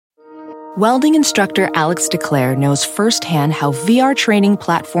Welding instructor Alex DeClaire knows firsthand how VR training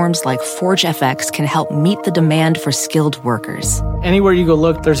platforms like ForgeFX can help meet the demand for skilled workers. Anywhere you go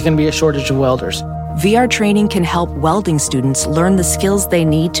look, there's going to be a shortage of welders. VR training can help welding students learn the skills they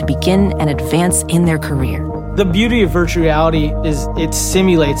need to begin and advance in their career. The beauty of virtual reality is it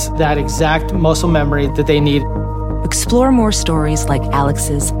simulates that exact muscle memory that they need. Explore more stories like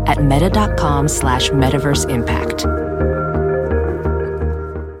Alex's at meta.com/metaverseimpact.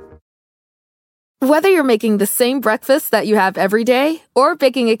 Whether you're making the same breakfast that you have every day or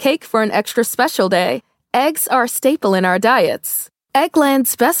baking a cake for an extra special day, eggs are a staple in our diets.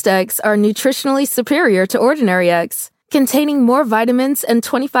 Eggland's best eggs are nutritionally superior to ordinary eggs, containing more vitamins and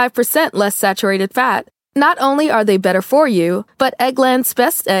 25% less saturated fat. Not only are they better for you, but Eggland's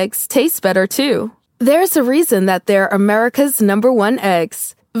best eggs taste better too. There's a reason that they're America's #1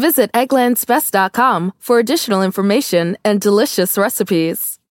 eggs. Visit egglandsbest.com for additional information and delicious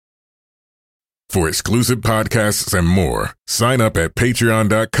recipes. For exclusive podcasts and more, sign up at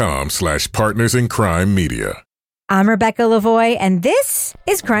patreon.com/partnersincrimemedia. I'm Rebecca Lavoie, and this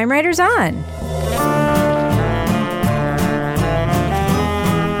is Crime Writers On.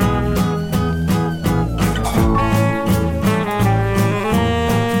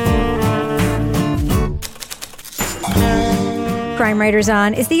 Crime Writers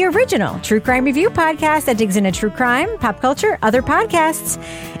On is the original true crime review podcast that digs into true crime, pop culture, other podcasts.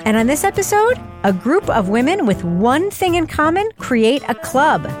 And on this episode, a group of women with one thing in common create a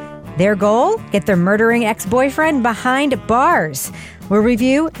club. Their goal? Get their murdering ex-boyfriend behind bars. We'll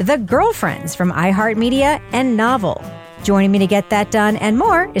review The Girlfriends from iHeartMedia and Novel. Joining me to get that done and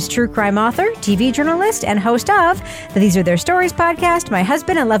more is true crime author, TV journalist, and host of the These Are Their Stories podcast, my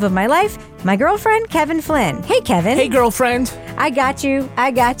husband and love of my life, my girlfriend, Kevin Flynn. Hey, Kevin. Hey, girlfriend. I got you.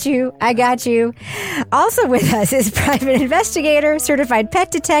 Also with us is private investigator, certified pet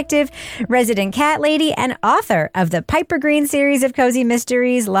detective, resident cat lady, and author of the Piper Green series of cozy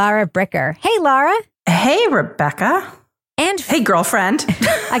mysteries, Laura Bricker. Hey, Laura. Hey, Rebecca. And hey, girlfriend.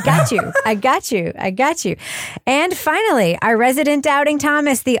 I got you. And finally, our resident Doubting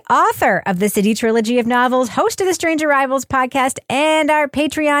Thomas, the author of the City Trilogy of novels, host of the Strange Arrivals podcast, and our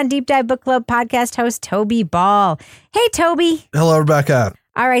Patreon Deep Dive Book Club podcast host, Toby Ball. Hey, Toby. Hello, Rebecca.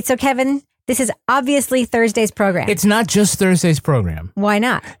 All right, so Kevin, this is obviously Thursday's program. It's not just Thursday's program. Why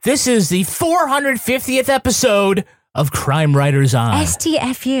not? This is the 450th episode of Crime Writers On.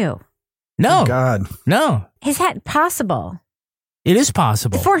 STFU. No. Oh, God. No. Is that possible? It is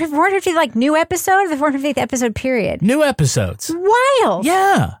possible. The 450th, like, new episode or the 450th episode period? New episodes. Wild.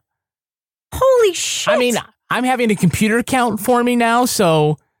 Yeah. Holy shit. I mean, I'm having a computer count for me now,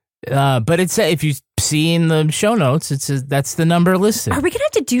 so, but it's, if you see in the show notes, that's the number listed. Are we going to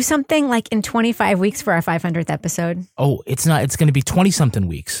have to do something like in 25 weeks for our 500th episode? Oh, it's not. It's going to be 20-something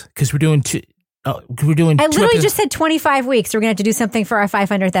weeks because we're doing two. I literally just said 25 weeks. We're going to have to do something for our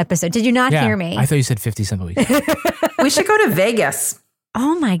 500th episode. Did you not hear me? I thought you said 50-something weeks. We should go to Vegas.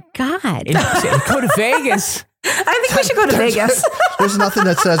 Oh, my God. Go to Vegas. I think we should go to Vegas. There's nothing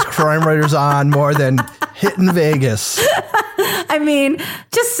that says Crime Writers On more than hitting Vegas. I mean,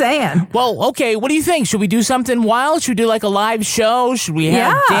 just saying. Well, okay. What do you think? Should we do something wild? Should we do like a live show? Should we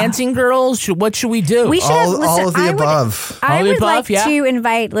have dancing girls? What should we do? We should all of the above. I would like to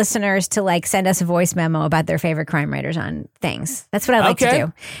invite listeners to like send us a voice memo about their favorite Crime Writers On things. That's what I like to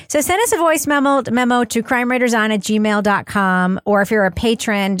do. So send us a voice memo to crimewriterson@gmail.com, or if you're a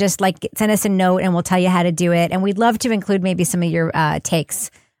patron, just like send us a note and we'll tell you how to do it. And we'd love to include maybe some of your takes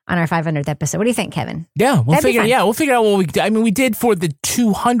on our 500th episode. What do you think, Kevin? Yeah, we'll figure out what we did. I mean, we did for the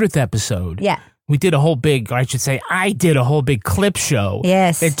 200th episode. Yeah. We did a whole big, or I should say, I did a whole big clip show.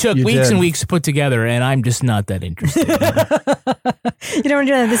 Yes. It took weeks and weeks to put together, and I'm just not that interested. You don't want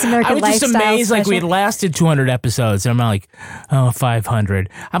to do This American Lifestyle I was just amazed, special? like we had lasted 200 episodes, and I'm like, 500.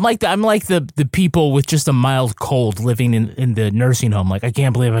 I'm like the people with just a mild cold living in the nursing home. Like, I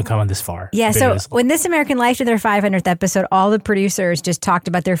can't believe I've come this far. Yeah, so when This American Life did their 500th episode, all the producers just talked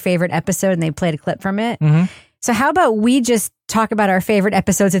about their favorite episode, and they played a clip from it. Mm-hmm. So how about we just talk about our favorite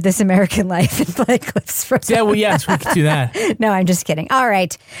episodes of This American Life and play clips from Yeah, well, yes, we could do that. No, I'm just kidding. All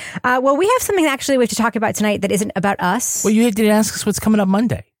right. Well, we have something actually we have to talk about tonight that isn't about us. Well, you didn't ask us what's coming up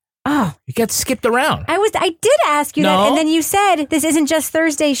Monday. Oh. You got skipped around. I did ask you that, and then you said this isn't just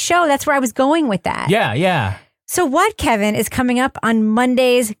Thursday's show. That's where I was going with that. Yeah. So what, Kevin, is coming up on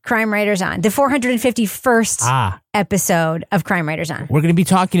Monday's Crime Writers On, the 451st episode of Crime Writers On? We're going to be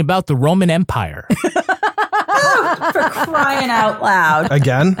talking about the Roman Empire. For crying out loud.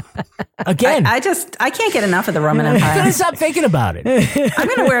 Again? I can't get enough of the Roman Empire. I'm going to stop thinking about it. I'm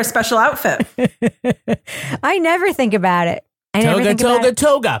going to wear a special outfit. I never think about it.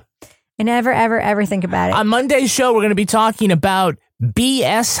 Toga. I never, ever, ever think about it. On Monday's show, we're going to be talking about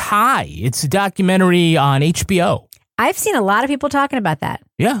BS High. It's a documentary on HBO. I've seen a lot of people talking about that.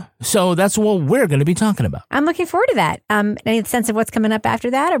 Yeah, so that's what we're going to be talking about. I'm looking forward to that. Any sense of what's coming up after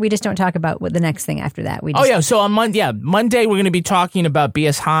that, or we just don't talk about what the next thing after that? So on Monday we're going to be talking about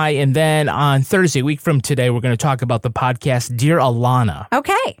BS High, and then on Thursday, a week from today, we're going to talk about the podcast Dear Alana.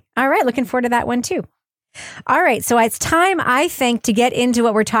 Okay, all right, looking forward to that one too. All right, so it's time, I think, to get into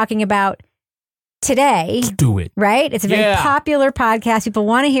what we're talking about today. Let's do it. Right? It's a very popular podcast. People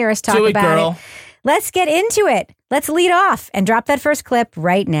want to hear us talk about it. Let's get into it. Let's lead off and drop that first clip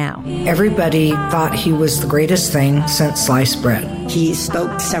right now. Everybody thought he was the greatest thing since sliced bread. He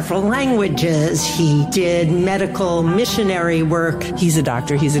spoke several languages. He did medical missionary work. He's a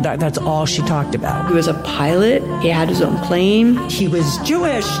doctor. That's all she talked about. He was a pilot. He had his own plane. He was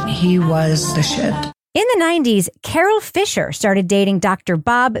Jewish. He was the shit. In the 90s, Carol Fisher started dating Dr.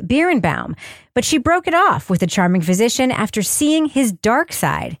 Bob Bierenbaum, but she broke it off with a charming physician after seeing his dark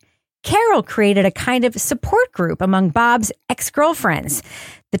side. Carol created a kind of support group among Bob's ex-girlfriends.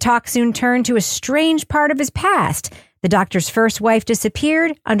 The talk soon turned to a strange part of his past. The doctor's first wife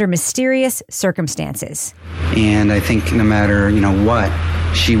disappeared under mysterious circumstances. And I think no matter, what,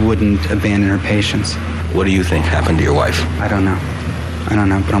 she wouldn't abandon her patients. What do you think happened to your wife? I don't know,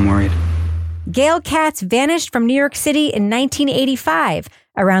 but I'm worried. Gail Katz vanished from New York City in 1985,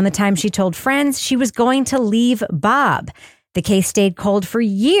 around the time she told friends she was going to leave Bob. The case stayed cold for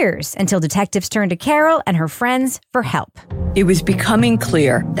years until detectives turned to Carol and her friends for help. It was becoming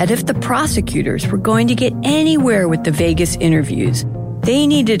clear that if the prosecutors were going to get anywhere with the Vegas interviews, they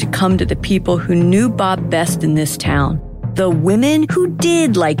needed to come to the people who knew Bob best in this town. The women who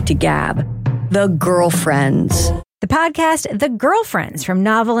did like to gab. The girlfriends. The podcast, The Girlfriends, from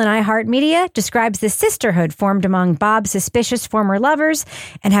Novel and iHeartMedia, describes the sisterhood formed among Bob's suspicious former lovers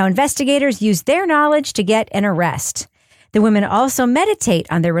and how investigators used their knowledge to get an arrest. The women also meditate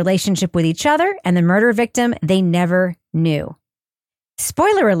on their relationship with each other and the murder victim they never knew.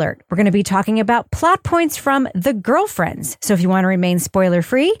 Spoiler alert, we're going to be talking about plot points from The Girlfriends. So if you want to remain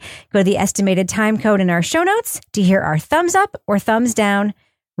spoiler-free, go to the estimated time code in our show notes to hear our thumbs up or thumbs down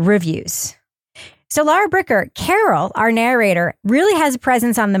reviews. So Laura Bricker, Carol, our narrator, really has a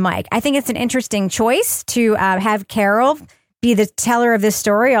presence on the mic. I think it's an interesting choice to have Carol be the teller of this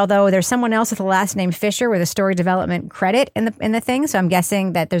story, although there's someone else with the last name Fisher with a story development credit in the thing. So I'm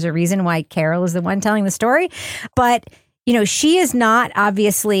guessing that there's a reason why Carol is the one telling the story. But, she is not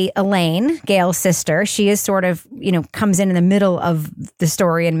obviously Elaine, Gail's sister. She is sort of, comes in the middle of the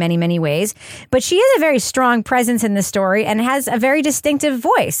story in many, many ways. But she is a very strong presence in the story and has a very distinctive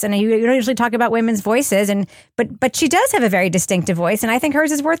voice. And you don't usually talk about women's voices, but she does have a very distinctive voice. And I think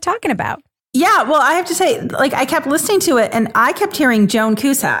hers is worth talking about. Yeah, well, I have to say, I kept listening to it and I kept hearing Joan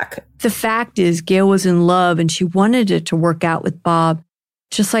Cusack. The fact is, Gail was in love and she wanted it to work out with Bob,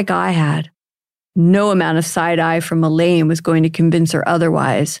 just like I had. No amount of side eye from Elaine was going to convince her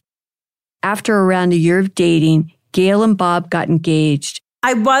otherwise. After around a year of dating, Gail and Bob got engaged.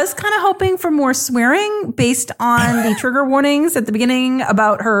 I was kind of hoping for more swearing based on the trigger warnings at the beginning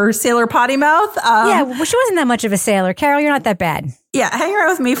about her sailor potty mouth. She wasn't that much of a sailor. Carol, you're not that bad. Yeah, hang around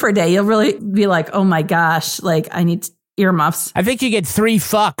with me for a day. You'll really be like, oh my gosh, I need earmuffs. I think you get 3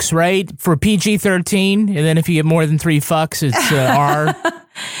 fucks, right? For PG-13. And then if you get more than 3 fucks, it's R.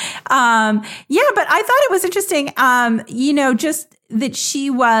 But I thought it was interesting, just that she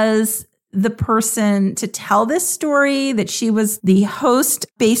was the person to tell this story, that she was the host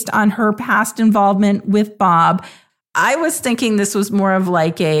based on her past involvement with Bob. I was thinking this was more of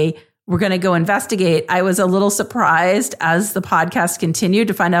we're going to go investigate. I was a little surprised as the podcast continued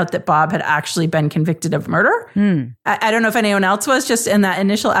to find out that Bob had actually been convicted of murder. I don't know if anyone else was. Just in that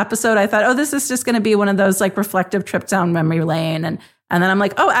initial episode, I thought, this is just going to be one of those reflective trips down memory lane. And then I'm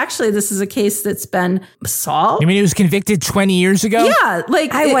like, actually, this is a case that's been solved. You mean he was convicted 20 years ago? Yeah.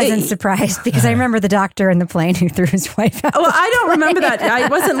 I wasn't surprised because I remember the doctor in the plane who threw his wife out. Well, I don't remember that. I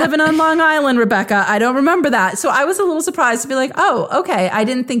wasn't living on Long Island, Rebecca. I don't remember that. So I was a little surprised to be like, okay. I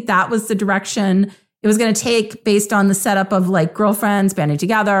didn't think that was the direction it was going to take based on the setup of girlfriends banding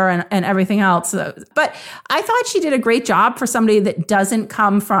together and everything else. But I thought she did a great job for somebody that doesn't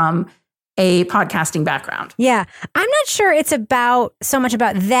come from a podcasting background. Yeah. I'm not sure it's about so much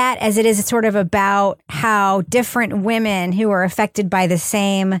about that as it is sort of about how different women who are affected by the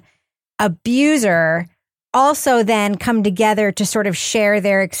same abuser also then come together to sort of share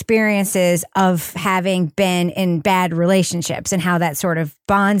their experiences of having been in bad relationships and how that sort of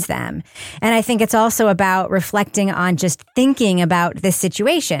bonds them. And I think it's also about reflecting on just thinking about this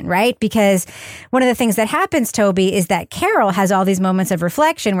situation, right? Because one of the things that happens, Toby, is that Carol has all these moments of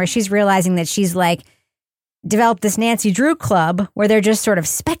reflection where she's realizing that she's like developed this Nancy Drew club where they're just sort of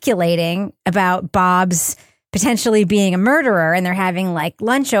speculating about Bob's potentially being a murderer, and they're having like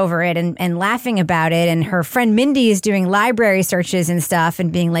lunch over it and laughing about it. And her friend Mindy is doing library searches and stuff and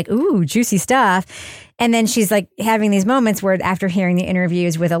being like, ooh, juicy stuff. And then she's like having these moments where after hearing the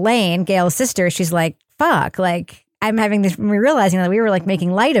interviews with Elaine, Gail's sister, she's like, fuck, like I'm having this, we're realizing that we were like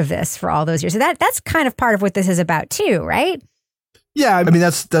making light of this for all those years. So that's kind of part of what this is about too, right? Yeah, I mean,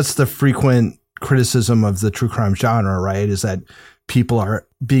 that's the frequent criticism of the true crime genre, right? Is that people are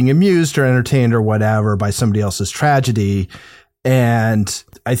being amused or entertained or whatever by somebody else's tragedy. And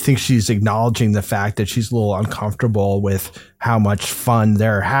I think she's acknowledging the fact that she's a little uncomfortable with how much fun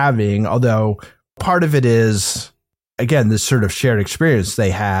they're having. Although part of it is, again, this sort of shared experience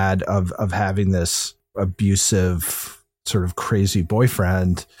they had of having this abusive, sort of crazy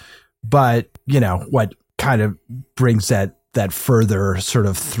boyfriend. But, you know, what kind of brings that further sort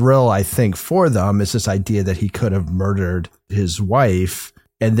of thrill, I think, for them is this idea that he could have murdered his wife.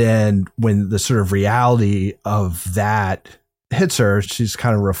 And then when the sort of reality of that hits her, she's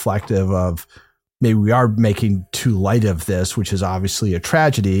kind of reflective of maybe we are making too light of this, which is obviously a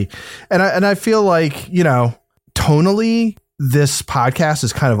tragedy. And I feel like, you know, tonally, this podcast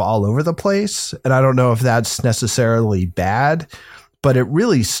is kind of all over the place. And I don't know if that's necessarily bad, but it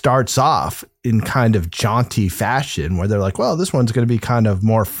really starts off in kind of jaunty fashion where they're like, well, this one's going to be kind of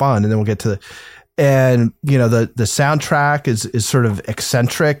more fun. And then we'll get to and, you know, the soundtrack is sort of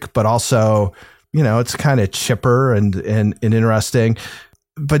eccentric, but also, you know, it's kind of chipper and interesting.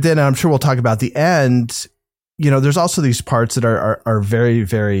 But then I'm sure we'll talk about the end. You know, there's also these parts that are very,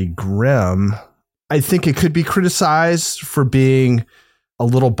 very grim. I think it could be criticized for being a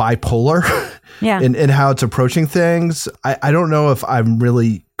little bipolar in how it's approaching things. I don't know if I'm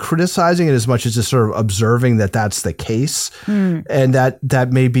really criticizing it as much as just sort of observing that that's the case. And that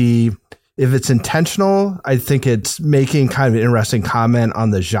may be, if it's intentional, I think it's making kind of an interesting comment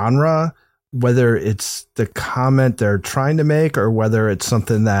on the genre, whether it's the comment they're trying to make or whether it's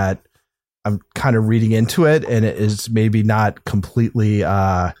something that I'm kind of reading into it and it is maybe not completely,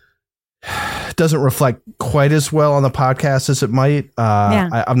 doesn't reflect quite as well on the podcast as it might.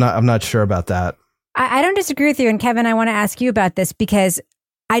 I'm not sure about that. I don't disagree with you. And Kevin, I want to ask you about this because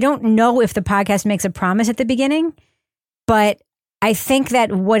I don't know if the podcast makes a promise at the beginning, but I think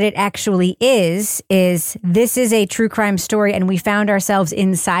that what it actually is this is a true crime story and we found ourselves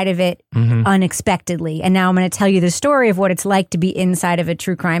inside of it unexpectedly. And now I'm going to tell you the story of what it's like to be inside of a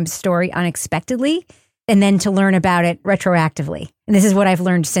true crime story unexpectedly and then to learn about it retroactively. And this is what I've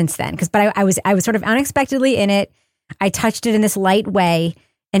learned since then. But I was sort of unexpectedly in it. I touched it in this light way.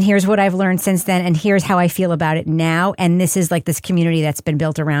 And here's what I've learned since then. And here's how I feel about it now. And this is like this community that's been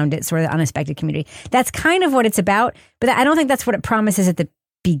built around it, sort of the unexpected community. That's kind of what it's about. But I don't think that's what it promises at the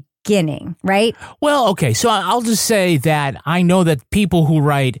beginning, right? Well, okay. So I'll just say that I know that people who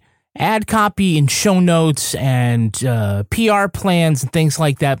write ad copy and show notes and PR plans and things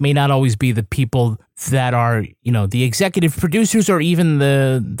like that may not always be the people that are, you know, the executive producers or even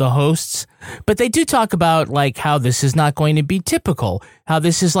the hosts, but they do talk about like how this is not going to be typical, how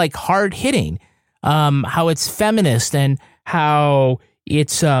this is like hard hitting, how it's feminist and how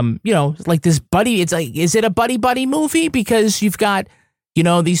it's, you know, like this buddy, it's like, is it a buddy movie? Because you've got, you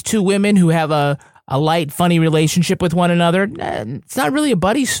know, these two women who have a light, funny relationship with one another. It's not really a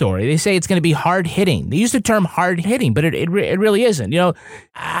buddy story. They say it's going to be hard hitting. They use the term hard hitting, but it really isn't. You know,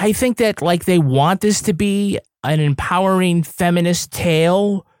 I think that like they want this to be an empowering feminist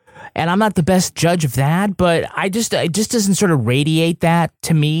tale, and I'm not the best judge of that, but it just doesn't sort of radiate that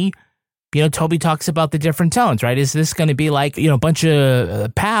to me. You know, Toby talks about the different tones, right? Is this going to be like, you know, a bunch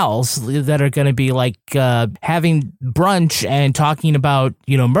of pals that are going to be like having brunch and talking about,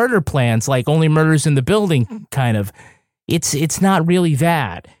 you know, murder plans, like Only Murders in the Building kind of. It's not really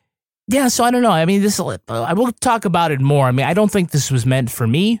that. Yeah, so I don't know. I mean, I will talk about it more. I mean, I don't think this was meant for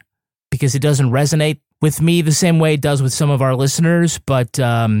me because it doesn't resonate with me the same way it does with some of our listeners, but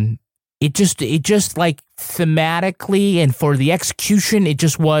it just like thematically and for the execution, it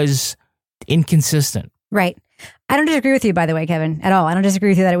just was inconsistent. Right. I don't disagree with you, by the way, Kevin, at all. I don't disagree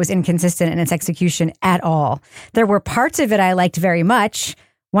with you that it was inconsistent in its execution at all. There were parts of it I liked very much.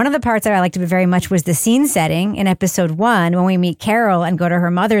 One of the parts that I liked very much was the scene setting in episode 1 when we meet Carol and go to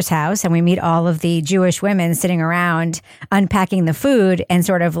her mother's house and we meet all of the Jewish women sitting around unpacking the food and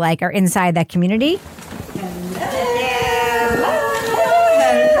sort of like are inside that community.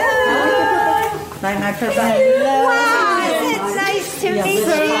 time I provided. Wow, it's nice to meet you.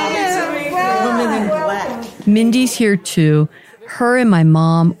 Woman in black. Mindy's here too. Her and my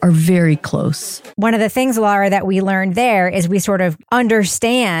mom are very close. One of the things, Laura, that we learned there is we sort of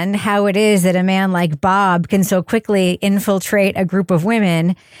understand how it is that a man like Bob can so quickly infiltrate a group of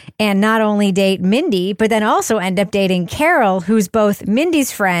women and not only date Mindy, but then also end up dating Carol, who's both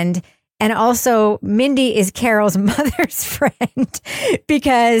Mindy's friend and also Mindy is Carol's mother's friend,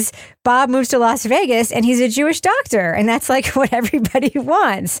 because Bob moves to Las Vegas and he's a Jewish doctor. And that's like what everybody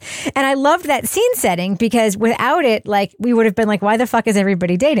wants. And I loved that scene setting because without it, like we would have been like, why the fuck is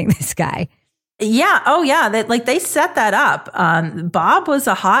everybody dating this guy? Yeah. Oh, yeah. They set that up. Bob was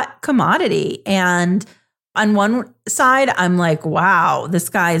a hot commodity. And on one side, I'm like, wow, this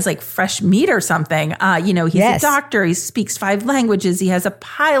guy is like fresh meat or something. He's a doctor. He speaks 5 languages. He has a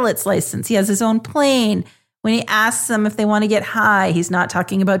pilot's license. He has his own plane. When he asks them if they want to get high, he's not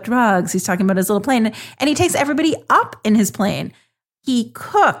talking about drugs. He's talking about his little plane. And he takes everybody up in his plane. He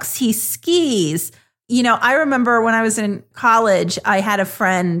cooks. He skis. I remember when I was in college, I had a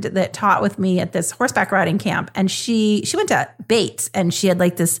friend that taught with me at this horseback riding camp. And she went to Bates, and she had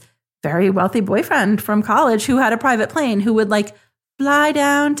like this very wealthy boyfriend from college who had a private plane who would like fly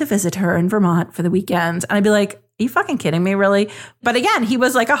down to visit her in Vermont for the weekend. And I'd be like, are you fucking kidding me, really? But again, he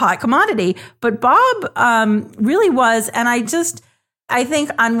was like a hot commodity. But Bob really was. And I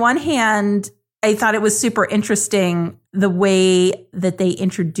think on one hand, I thought it was super interesting the way that they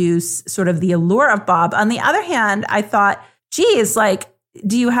introduce sort of the allure of Bob. On the other hand, I thought, geez, like,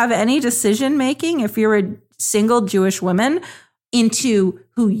 do you have any decision making if you're a single Jewish woman into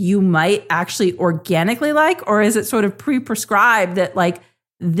who you might actually organically like? Or is it sort of pre-prescribed that like,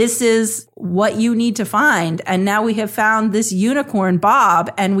 this is what you need to find. And now we have found this unicorn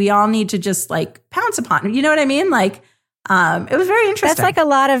Bob and we all need to just like pounce upon him. You know what I mean? Like, it was very interesting.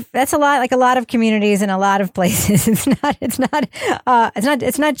 That's a lot of communities in a lot of places. It's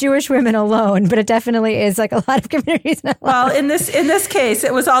not Jewish women alone, but it definitely is like a lot of communities. In this case,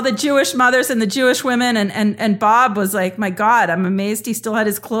 it was all the Jewish mothers and the Jewish women, and Bob was like, my God, I'm amazed he still had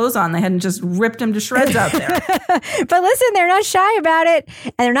his clothes on. They hadn't just ripped him to shreds out there. But listen, they're not shy about it,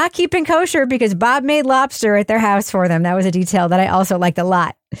 and they're not keeping kosher because Bob made lobster at their house for them. That was a detail that I also liked a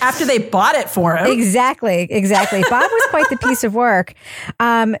lot. After they bought it for him. Exactly. Bob was quite the piece of work.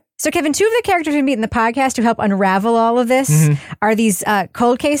 So, Kevin, 2 of the characters we meet in the podcast who help unravel all of this are these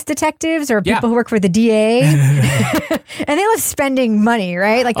cold case detectives or people who work for the DA. And they love spending money,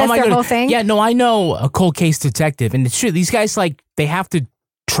 right? Like, that's their whole thing. Yeah, no, I know a cold case detective. And it's true. These guys, like, they have to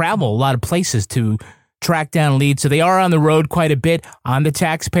travel a lot of places to track down leads. So they are on the road quite a bit on the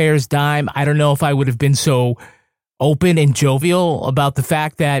taxpayer's dime. I don't know if I would have been so open and jovial about the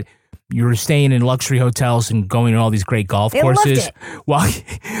fact that you were staying in luxury hotels and going to all these great golf courses while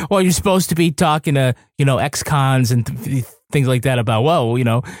you're supposed to be talking to, ex-cons and things like that about,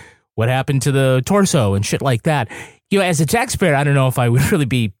 what happened to the torso and shit like that. As a taxpayer, I don't know if I would really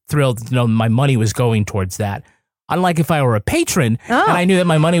be thrilled to know my money was going towards that. Unlike if I were a patron and I knew that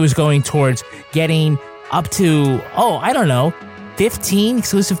my money was going towards getting up to, 15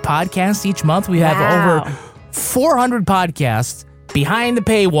 exclusive podcasts each month. We have over 400 podcasts behind the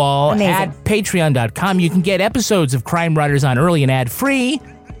paywall at patreon.com. You can get episodes of Crime Writers on early and ad-free.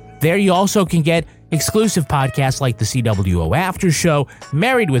 There you also can get exclusive podcasts like the CWO After Show,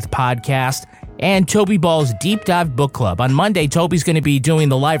 Married with Podcast, and Toby Ball's Deep Dive Book Club. On Monday, Toby's going to be doing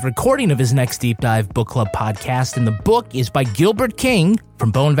the live recording of his next Deep Dive Book Club podcast, and the book is by Gilbert King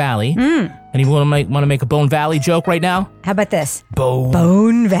from Bone Valley. Anyone want to make a Bone Valley joke right now? How about this?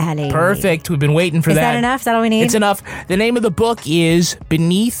 Bone Valley. Perfect. We've been waiting for that. Is that enough? Is that all we need? It's enough. The name of the book is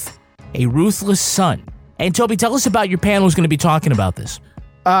Beneath a Ruthless Sun. And Toby, tell us about your panel who's going to be talking about this.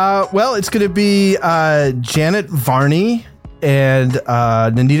 It's going to be Janet Varney and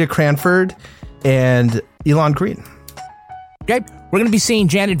Nanita Cranford and Elon Green. Okay. We're going to be seeing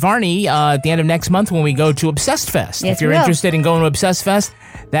Janet Varney at the end of next month when we go to Obsessed Fest. Yes, if you're interested in going to Obsessed Fest,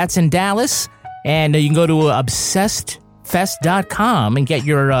 that's in Dallas. And you can go to obsessedfest.com and get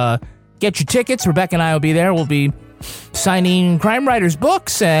your tickets. Rebecca and I will be there. We'll be signing Crime Writers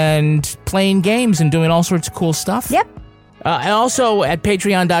books and playing games and doing all sorts of cool stuff. Yep. And also at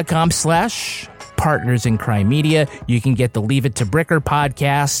patreon.com/Partners in Crime Media, you can get the Leave It to Bricker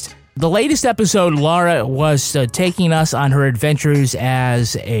podcast. The latest episode, Laura was taking us on her adventures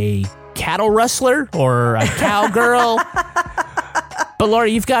as a cattle rustler or a cowgirl. But Laura,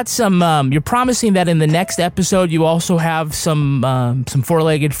 you've got some, you're promising that in the next episode you also have some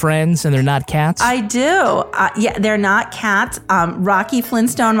four-legged friends and they're not cats? I do. They're not cats. Rocky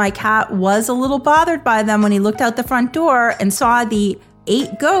Flintstone, my cat, was a little bothered by them when he looked out the front door and saw the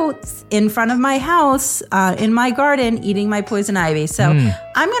 8 goats in front of my house, in my garden, eating my poison ivy. So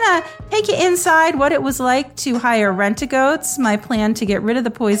I'm going to take you inside what it was like to hire rent-a-goats, my plan to get rid of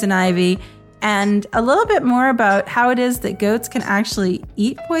the poison ivy, and a little bit more about how it is that goats can actually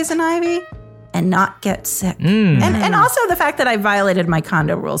eat poison ivy and not get sick. And also the fact that I violated my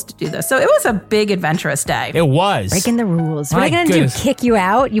condo rules to do this. So it was a big adventurous day. It was. Breaking the rules. What are you going to do? Kick you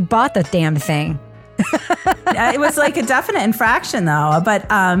out? You bought the damn thing. It was like a definite infraction, though. But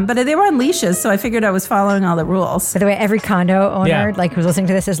they were on leashes, so I figured I was following all the rules. By the way, every condo owner who's listening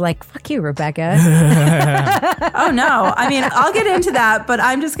to this is like, "Fuck you, Rebecca." Oh no! I mean, I'll get into that, but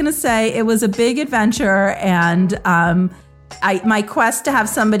I'm just going to say it was a big adventure, and my quest to have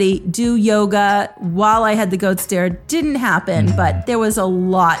somebody do yoga while I had the goats there didn't happen, but there was a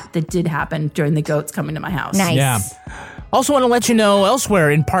lot that did happen during the goats coming to my house. Nice. Yeah. Also want to let you know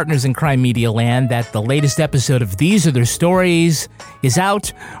elsewhere in Partners in Crime Media Land that the latest episode of These Are Their Stories is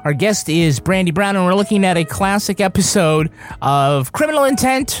out. Our guest is Brandy Brown, and we're looking at a classic episode of Criminal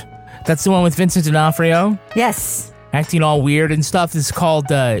Intent. That's the one with Vincent D'Onofrio. Yes. Acting all weird and stuff. It's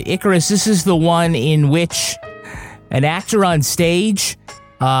called Icarus. This is the one in which an actor on stage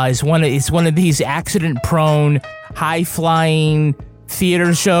is one of these accident-prone, high-flying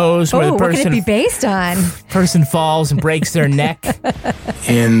theater shows where the person, what could it be based on? Person falls and breaks their neck.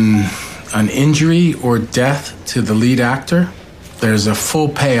 In an injury or death to the lead actor, there's a full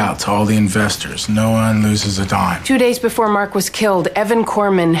payout to all the investors. No one loses a dime. 2 days before Mark was killed, Evan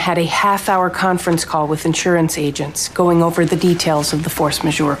Corman had a half-hour conference call with insurance agents going over the details of the force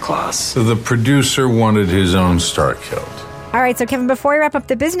majeure clause. So the producer wanted his own star killed. All right, so Kevin, before we wrap up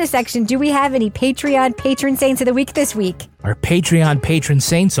the business section, do we have any Patreon patron saints of the week this week? Our Patreon patron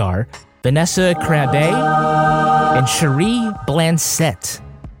saints are Vanessa Crabbe and Cherie Blancette.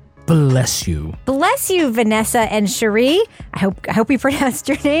 Bless you. Bless you, Vanessa and Cherie. I hope we pronounced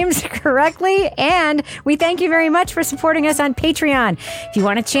your names correctly. And we thank you very much for supporting us on Patreon. If you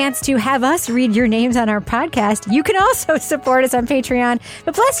want a chance to have us read your names on our podcast, you can also support us on Patreon.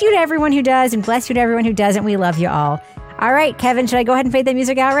 But bless you to everyone who does, and bless you to everyone who doesn't. We love you all. All right, Kevin, should I go ahead and fade the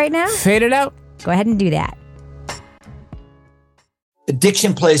music out right now? Fade it out. Go ahead and do that.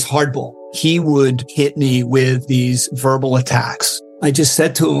 Addiction plays hardball. He would hit me with these verbal attacks. I just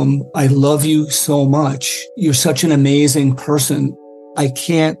said to him, I love you so much. You're such an amazing person. I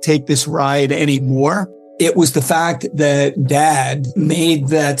can't take this ride anymore. It was the fact that Dad made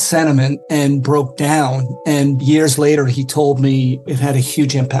that sentiment and broke down. And years later, he told me it had a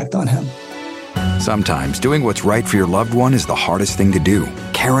huge impact on him. Sometimes doing what's right for your loved one is the hardest thing to do.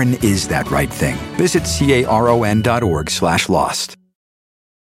 Karen is that right thing. Visit caron.org/lost.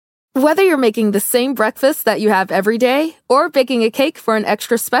 Whether you're making the same breakfast that you have every day or baking a cake for an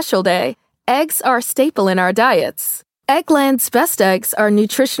extra special day, eggs are a staple in our diets. Eggland's Best Eggs are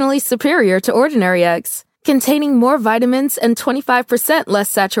nutritionally superior to ordinary eggs, containing more vitamins and 25% less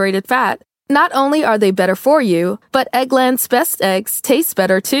saturated fat. Not only are they better for you, but Eggland's Best Eggs taste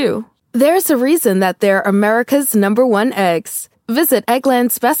better too. There's a reason that they're America's #1 eggs. Visit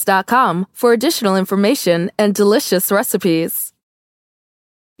egglandsbest.com for additional information and delicious recipes.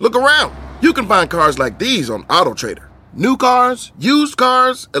 Look around. You can find cars like these on AutoTrader. New cars, used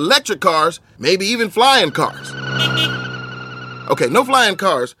cars, electric cars, maybe even flying cars. Okay, no flying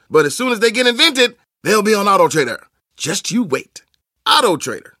cars, but as soon as they get invented, they'll be on AutoTrader. Just you wait.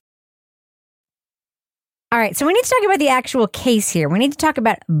 AutoTrader. All right, so we need to talk about the actual case here. We need to talk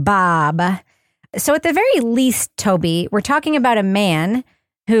about Bob. So at the very least, Toby, we're talking about a man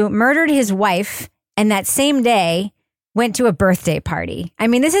who murdered his wife and that same day went to a birthday party. I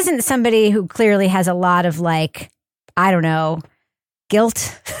mean, this isn't somebody who clearly has a lot of, like, I don't know,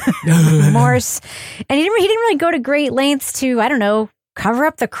 guilt, remorse. And he didn't really go to great lengths to, I don't know, cover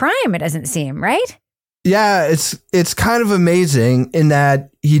up the crime, it doesn't seem, right? Yeah, it's kind of amazing in that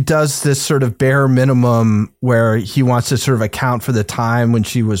he does this sort of bare minimum where he wants to sort of account for the time when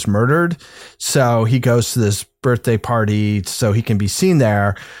she was murdered. So he goes to this birthday party so he can be seen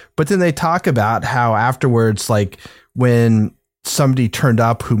there. But then they talk about how afterwards, like when somebody turned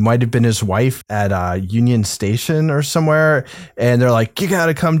up who might have been his wife at Union Station or somewhere, and they're like, you got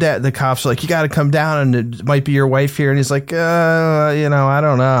to come down. The cops are like, you got to come down, and it might be your wife here. And he's like, I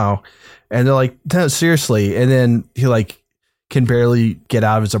don't know. And they're like, no, seriously. And then he like can barely get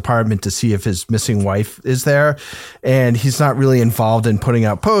out of his apartment to see if his missing wife is there. And he's not really involved in putting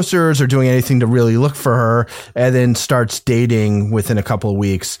out posters or doing anything to really look for her, and then starts dating within a couple of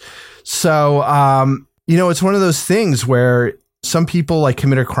weeks. So, it's one of those things where some people like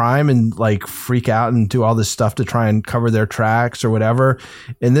commit a crime and like freak out and do all this stuff to try and cover their tracks or whatever.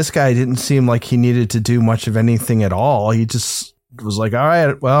 And this guy didn't seem like he needed to do much of anything at all. He just was like, all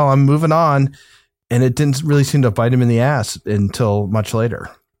right, well, I'm moving on. And it didn't really seem to bite him in the ass until much later.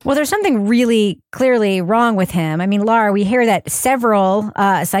 Well, there's something really clearly wrong with him. I mean, Laura, we hear that several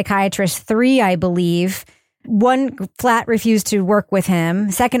psychiatrists, 3, I believe, one flat refused to work with him.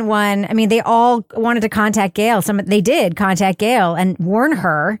 Second one, I mean, they all wanted to contact Gail. They did contact Gail and warn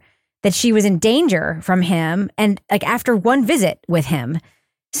her that she was in danger from him. And like after one visit with him.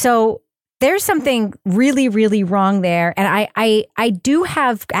 So there's something really, really wrong there. And I do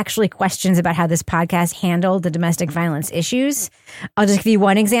have actually questions about how this podcast handled the domestic violence issues. I'll just give you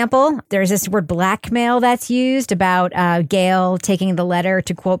one example. There's this word blackmail that's used about Gail taking the letter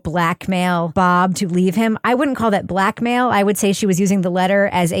to, quote, blackmail Bob to leave him. I wouldn't call that blackmail. I would say she was using the letter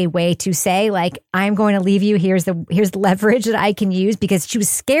as a way to say, like, I'm going to leave you. Here's the leverage that I can use, because she was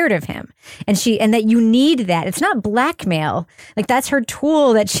scared of him. And that you need that. It's not blackmail. Like, that's her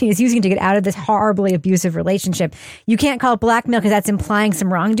tool that she is using to get out of this horribly abusive relationship. You can't call it blackmail because that's implying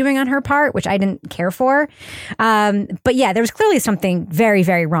some wrongdoing on her part, which I didn't care for. But yeah, there was clearly something very,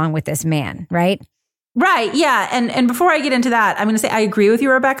 very wrong with this man, right? Right. Yeah. And before I get into that, I'm going to say I agree with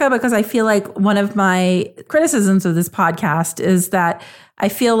you, Rebecca, because I feel like one of my criticisms of this podcast is that I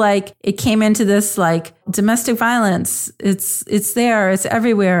feel like it came into this like domestic violence. It's there. It's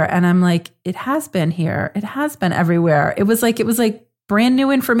everywhere. And I'm like, it has been here. It has been everywhere. It was like brand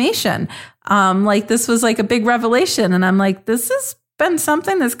new information. Like this was like a big revelation. And I'm like, this has been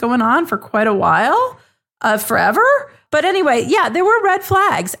something that's going on for quite a while, forever. But anyway, yeah, there were red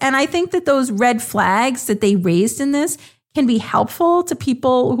flags. And I think that those red flags that they raised in this can be helpful to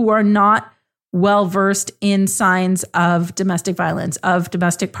people who are not well-versed in signs of domestic violence, of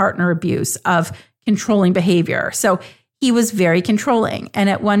domestic partner abuse, of controlling behavior. So he was very controlling. And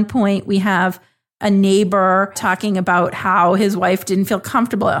at one point we have a neighbor talking about how his wife didn't feel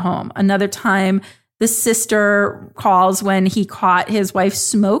comfortable at home. Another time, the sister calls when he caught his wife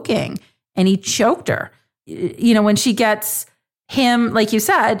smoking and he choked her. You know, when she gets him, like you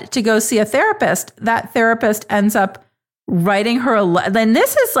said, to go see a therapist, that therapist ends up writing her a letter. Then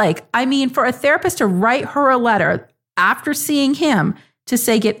this is like, I mean, for a therapist to write her a letter after seeing him to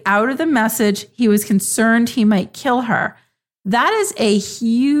say, get out of the message, he was concerned he might kill her. That is a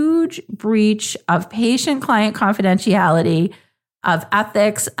huge breach of patient-client confidentiality, of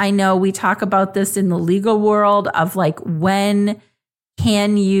ethics. I know we talk about this in the legal world of like, when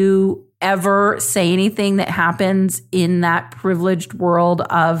can you ever say anything that happens in that privileged world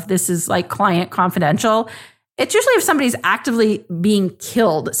of this is like client confidential? It's usually if somebody's actively being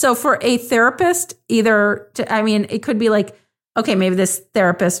killed. So for a therapist, it could be like, okay, maybe this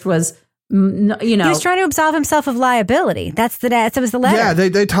therapist was, he was trying to absolve himself of liability. That was the letter. Yeah,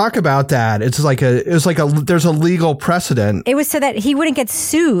 they talk about that. There's a legal precedent. It was so that he wouldn't get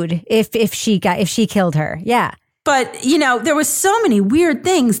sued if she killed her. Yeah. But, there was so many weird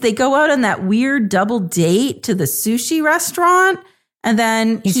things. They go out on that weird double date to the sushi restaurant, and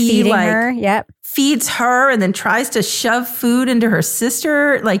then he's feeding her. Yep. Feeds her and then tries to shove food into her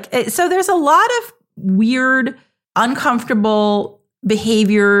sister. So there's a lot of weird, uncomfortable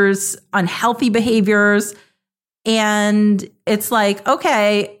behaviors, unhealthy behaviors. And it's like,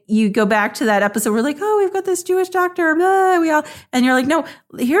 okay, you go back to that episode. We're like, oh, we've got this Jewish doctor. Blah, and you're like, no,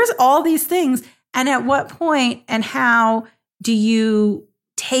 here's all these things. And at what point and how do you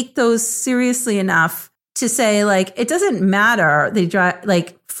take those seriously enough to say, like, it doesn't matter. They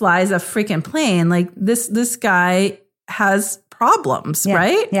flies a freaking plane. Like this guy has problems,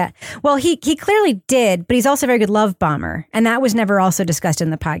 right? Yeah. Well, he clearly did, but he's also a very good love bomber. And that was never also discussed in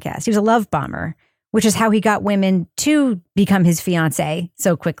the podcast. He was a love bomber, which is how he got women to become his fiance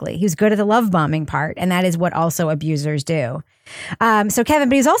so quickly. He was good at the love bombing part. And that is what also abusers do. So Kevin,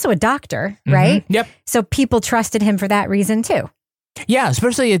 but he's also a doctor, right? Yep. So people trusted him for that reason too. Yeah,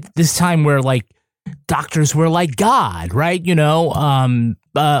 especially at this time where like doctors were like God, right?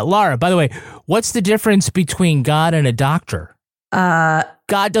 Laura, by the way, what's the difference between God and a doctor?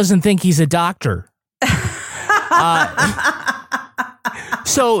 God doesn't think he's a doctor.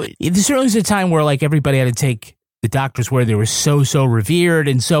 So this certainly was a time where like everybody had to take the doctors where they were so revered.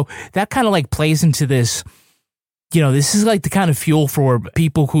 And so that kind of like plays into this, this is like the kind of fuel for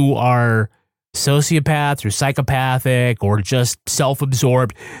people who are sociopaths or psychopathic or just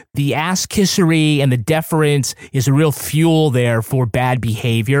self-absorbed. The ass-kissery and the deference is a real fuel there for bad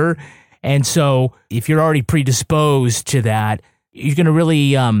behavior. And so if you're already predisposed to that, you're going to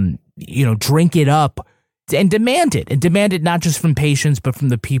really, drink it up and demand it not just from patients, but from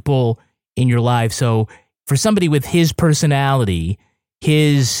the people in your life. So for somebody with his personality,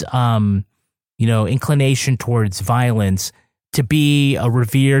 his, inclination towards violence, to be a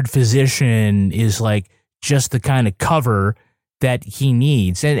revered physician is like just the kind of cover that he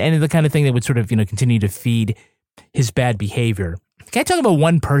needs, and the kind of thing that would sort of, continue to feed his bad behavior. Can I talk about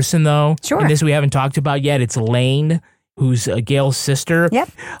one person, though? Sure. And this we haven't talked about yet. It's Elaine, who's Gail's sister. Yep.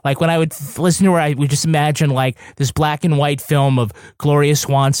 Like, when I would listen to her, I would just imagine, like, this black and white film of Gloria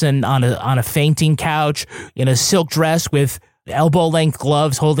Swanson on a fainting couch in a silk dress with elbow-length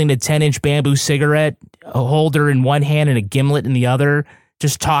gloves, holding a 10-inch bamboo cigarette holder in one hand and a gimlet in the other,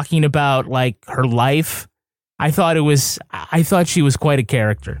 just talking about, like, her life. I thought she was quite a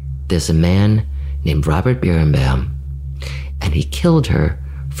character. There's a man named Robert Birnbaum, and he killed her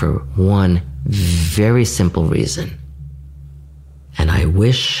for one very simple reason. And I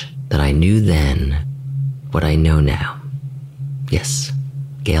wish that I knew then what I know now. Yes,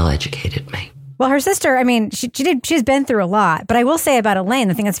 Gail educated me. Well, her sister, I mean, she's been through a lot. But I will say about Elaine,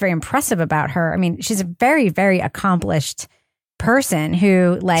 the thing that's very impressive about her, I mean, she's a very, very accomplished person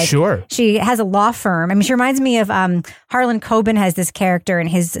who, like, sure, she has a law firm. I mean, she reminds me of Harlan Coben has this character in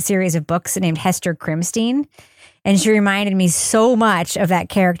his series of books named Hester Crimstein. And she reminded me so much of that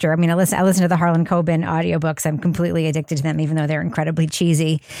character. I mean, I listen to the Harlan Coben audiobooks. I'm completely addicted to them, even though they're incredibly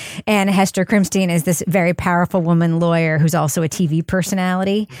cheesy. And Hester Crimstein is this very powerful woman lawyer who's also a TV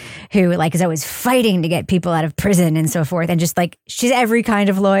personality who, like, is always fighting to get people out of prison and so forth. And just, like, she's every kind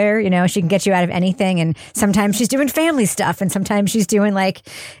of lawyer, she can get you out of anything. And sometimes she's doing family stuff and sometimes she's doing, like,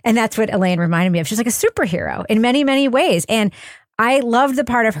 and that's what Elaine reminded me of. She's like a superhero in many, many ways. And I loved the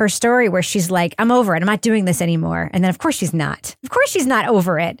part of her story where she's like, I'm over it. I'm not doing this anymore. And then, of course, she's not. Of course, she's not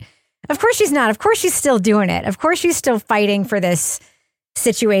over it. Of course, she's not. Of course, she's still doing it. Of course, she's still fighting for this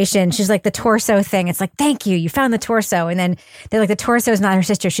situation. She's like, the torso thing. It's like, thank you. You found the torso. And then they're like, the torso is not her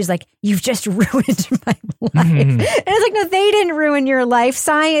sister. She's like, you've just ruined my life. And it's like, no, they didn't ruin your life.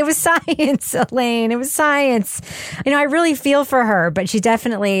 It was science, Elaine. It was science. I really feel for her, but she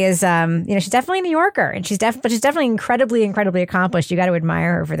definitely is, she's definitely a New Yorker, and she's definitely incredibly, incredibly accomplished. You got to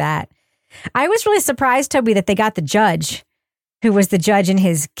admire her for that. I was really surprised, Toby, that they got the judge who was the judge in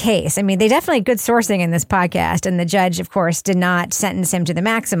his case. I mean, they definitely had good sourcing in this podcast, and the judge, of course, did not sentence him to the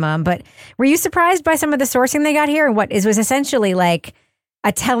maximum. But were you surprised by some of the sourcing they got here? And what was essentially like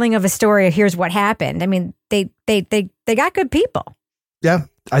a telling of a story of here's what happened. I mean, they got good people. Yeah,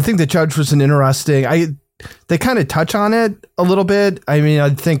 I think the judge was an interesting. They kind of touch on it a little bit. I mean, I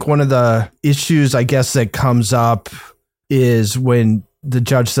think one of the issues, I guess, that comes up is when the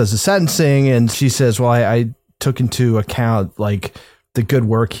judge does the sentencing, and she says, "Well, I took into account, like, the good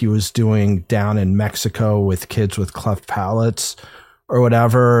work he was doing down in Mexico with kids with cleft palates or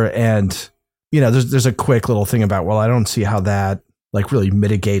whatever." And, there's a quick little thing about, well, I don't see how that, like, really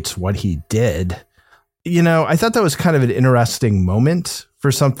mitigates what he did. I thought that was kind of an interesting moment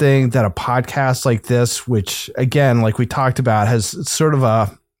for something that a podcast like this, which, again, like we talked about, has sort of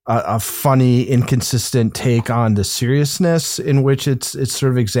a funny, inconsistent take on the seriousness in which it's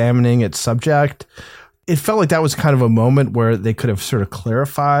sort of examining its subject. It felt like that was kind of a moment where they could have sort of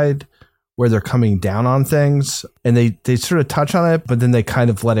clarified where they're coming down on things, and they sort of touch on it, but then they kind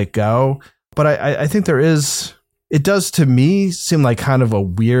of let it go. But I think it does to me seem like kind of a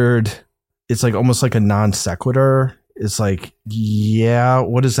weird, it's like almost like a non sequitur. It's like, yeah,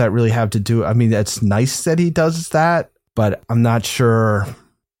 what does that really have to do? I mean, it's nice that he does that, but I'm not sure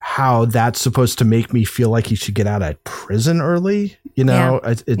how that's supposed to make me feel like he should get out of prison early.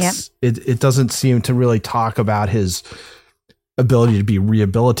 It doesn't seem to really talk about his ability to be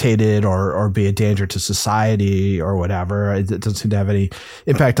rehabilitated or be a danger to society or whatever. It doesn't seem to have any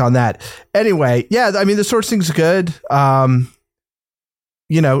impact on that. Anyway, yeah, I mean, the sourcing's good. I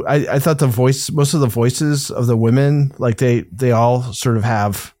thought most of the voices of the women, like they all sort of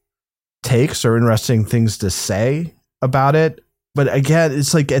have takes or interesting things to say about it. But again,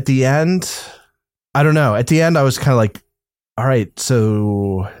 it's like at the end, I don't know. At the end, I was kind of like, all right,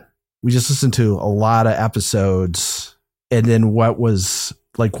 so we just listened to a lot of episodes. And then what's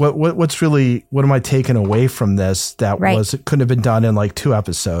am I taking away from this that couldn't have been done in like 2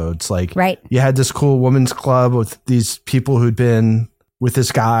 episodes? Like, you had this cool women's club with these people who'd been with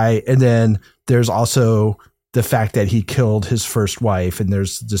this guy. And then there's also the fact that he killed his first wife, and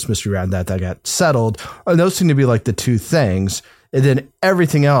there's this mystery around that got settled. And those seem to be like the 2 things. And then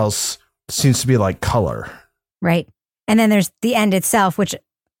everything else seems to be like color. Right. And then there's the end itself, which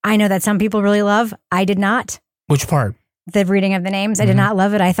I know that some people really love. I did not. Which part? The reading of the names. I did not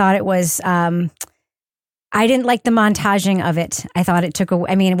love it. I thought it was, I didn't like the montaging of it. I thought it took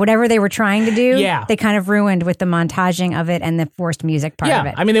whatever they were trying to do, they kind of ruined with the montaging of it and the forced music part of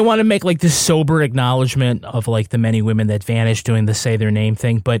it. I mean, they want to make like this sober acknowledgement of like the many women that vanished doing the say their name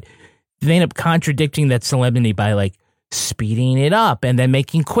thing, but they end up contradicting that solemnity by like speeding it up and then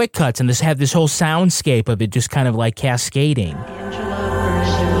making quick cuts and just have this whole soundscape of it just kind of like cascading.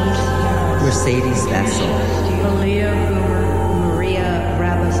 Mercedes Vessel, Aaliyah Boomer, Maria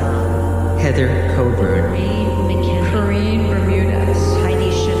Rabazan, Heather Coburn, Corinne Bermudez,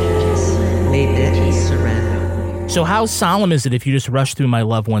 Heidi Chanel, Maybeth Serrano. So how solemn is it if you just rush through my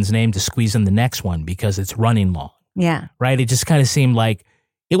loved one's name to squeeze in the next one because it's running long? Yeah. Right? It just kind of seemed like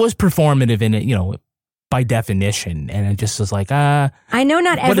it was performative in it, you know, by definition. And it just was like, I know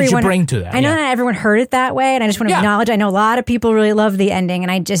not everyone. What did you bring to that? I know not everyone heard it that way. And I just want to acknowledge, I know a lot of people really love the ending. And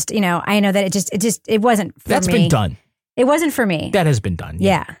I just, you know, I know that it wasn't for me. That's been done. It wasn't for me. That has been done.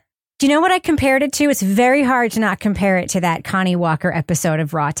 Yeah. Do you know what I compared it to? It's very hard to not compare it to that Connie Walker episode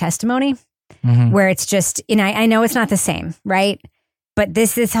of Raw Testimony, where it's just, you know, I know it's not the same, right? But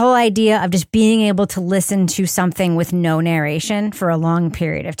this whole idea of just being able to listen to something with no narration for a long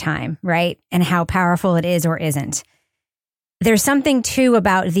period of time, right? And how powerful it is or isn't. There's something too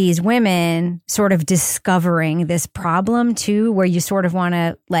about these women sort of discovering this problem too, where you sort of want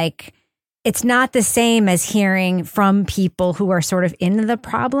to like, it's not the same as hearing from people who are sort of in the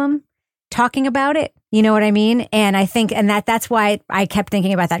problem talking about it. You know what I mean? And I think, and that's why I kept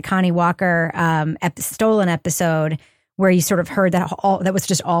thinking about that Connie Walker Stolen episode, where you sort of heard that that was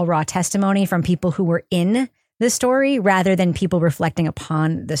just all raw testimony from people who were in the story rather than people reflecting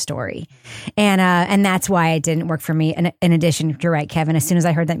upon the story. And that's why it didn't work for me. And in addition, you're right, Kevin, as soon as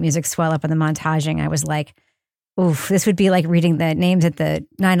I heard that music swell up in the montaging, I was like, oof, this would be like reading the names at the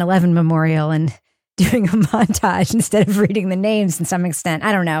 9/11 memorial and doing a montage instead of reading the names to some extent.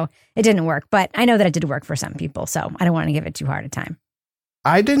 I don't know. It didn't work, but I know that it did work for some people. So I don't want to give it too hard a time.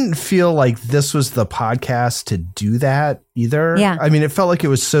 I didn't feel like this was the podcast to do that either. Yeah. I mean, it felt like it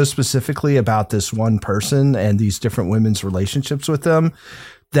was so specifically about this one person and these different women's relationships with them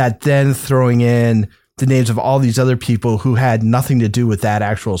that then throwing in the names of all these other people who had nothing to do with that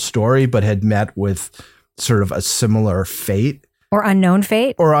actual story, but had met with sort of a similar fate. Or unknown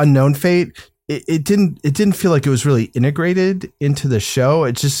fate. It didn't feel like it was really integrated into the show.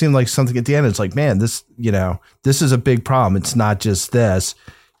 It just seemed like something at the end. It's like, man, this is a big problem. It's not just this.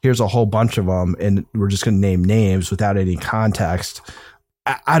 Here's a whole bunch of them, and we're just going to name names without any context.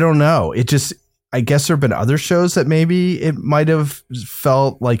 I don't know. I guess there have been other shows that maybe it might have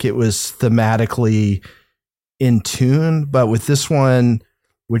felt like it was thematically in tune, but with this one,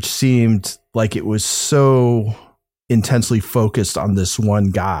 which seemed like it was so intensely focused on this one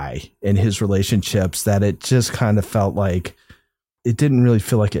guy and his relationships that it just kind of felt like it didn't really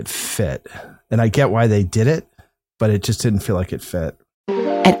feel like it fit. And I get why they did it, but it just didn't feel like it fit.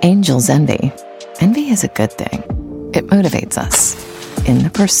 At Angel's Envy is a good thing. It motivates us in the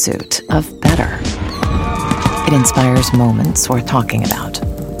pursuit of better. It inspires moments worth talking about.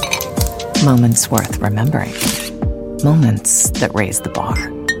 Moments worth remembering. Moments that raise the bar.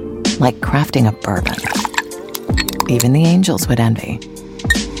 Like crafting a bourbon. Even the angels would envy.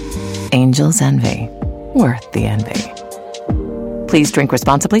 Angel's Envy. Worth the envy. Please drink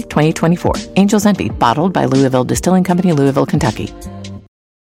responsibly. 2024. Angel's Envy. Bottled by Louisville Distilling Company, Louisville, Kentucky.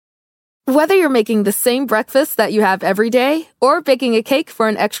 Whether you're making the same breakfast that you have every day or baking a cake for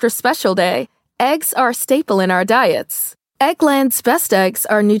an extra special day, eggs are a staple in our diets. Eggland's Best Eggs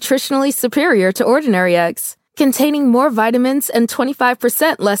are nutritionally superior to ordinary eggs, containing more vitamins and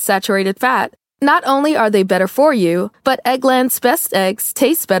 25% less saturated fat. Not only are they better for you, but Eggland's Best Eggs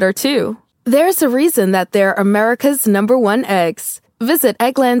taste better too. There's a reason that they're America's #1 eggs. Visit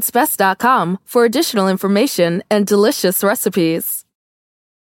egglandsbest.com for additional information and delicious recipes.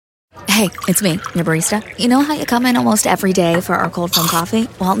 Hey, it's me, your barista. You know how you come in almost every day for our cold foam coffee?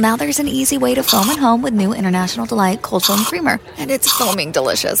 Well, now there's an easy way to foam at home with new International Delight Cold Foam Creamer. And it's foaming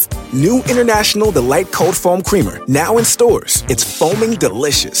delicious. New International Delight Cold Foam Creamer, now in stores. It's foaming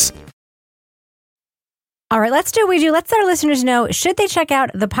delicious. All right, let's do what we do. Let's let our listeners know, should they check out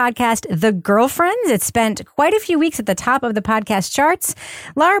the podcast, The Girlfriends? It's spent quite a few weeks at the top of the podcast charts.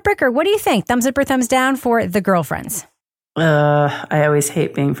 Lara Bricker, what do you think? Thumbs up or thumbs down for The Girlfriends? I always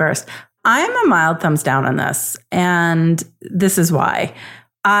hate being first. I'm a mild thumbs down on this, and this is why.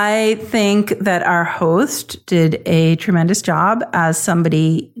 I think that our host did a tremendous job as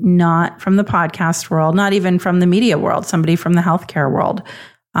somebody not from the podcast world, not even from the media world, somebody from the healthcare world.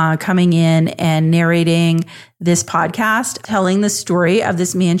 Coming in and narrating this podcast, telling the story of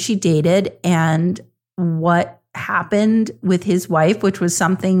this man she dated and what happened with his wife, which was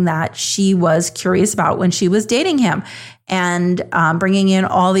something that she was curious about when she was dating him, and bringing in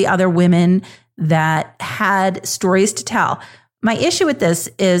all the other women that had stories to tell. My issue with this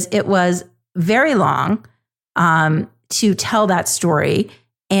is it was very long to tell that story.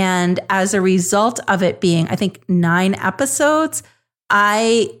 And as a result of it being, I think, 9 episodes,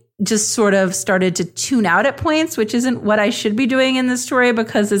 I just sort of started to tune out at points, which isn't what I should be doing in this story,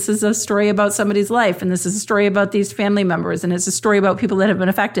 because this is a story about somebody's life. And this is a story about these family members. And it's a story about people that have been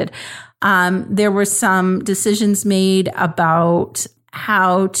affected. There were some decisions made about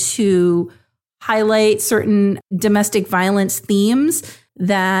how to highlight certain domestic violence themes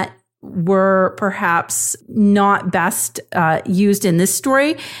that were perhaps not best used in this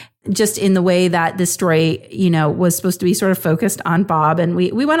story, just in the way that this story, was supposed to be sort of focused on Bob. And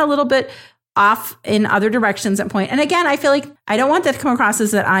we went a little bit off in other directions at point. And again, I feel like I don't want that to come across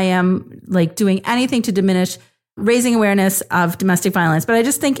as that I am like doing anything to diminish raising awareness of domestic violence. But I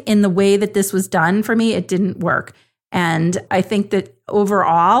just think in the way that this was done for me, it didn't work. And I think that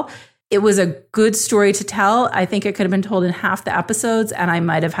overall, it was a good story to tell. I think it could have been told in half the episodes, and I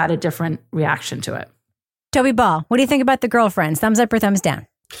might have had a different reaction to it. Toby Ball, what do you think about The Girlfriends? Thumbs up or thumbs down?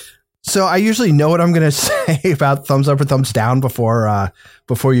 So I usually know what I'm going to say about thumbs up or thumbs down before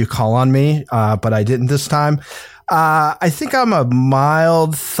you call on me, but I didn't this time. I think I'm a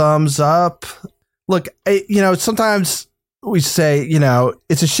mild thumbs up. Look, sometimes we say,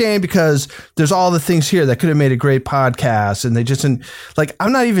 it's a shame because there's all the things here that could have made a great podcast, and they just didn't. Like,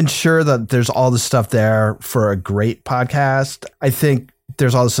 I'm not even sure that there's all the stuff there for a great podcast. I think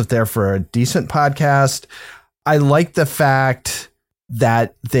there's all the stuff there for a decent podcast. I like the fact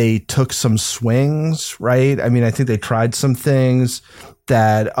that they took some swings, right? I mean, I think they tried some things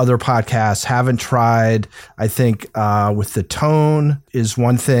that other podcasts haven't tried. I think with the tone is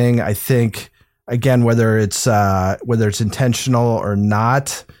one thing. I think, again, whether it's intentional or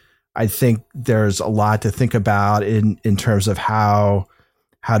not, I think there's a lot to think about in terms of how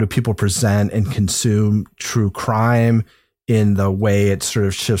do people present and consume true crime in the way it sort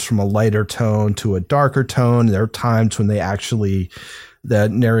of shifts from a lighter tone to a darker tone. There are times when the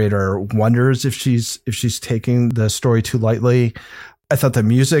narrator wonders if she's taking the story too lightly. I thought the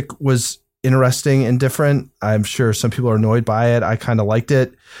music was interesting and different. I'm sure some people are annoyed by it. I kind of liked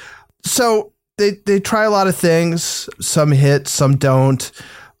it. So they try a lot of things. Some hit, some don't.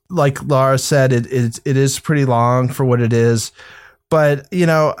 Like Laura said, it is pretty long for what it is. But,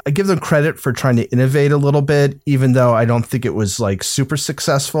 I give them credit for trying to innovate a little bit, even though I don't think it was like super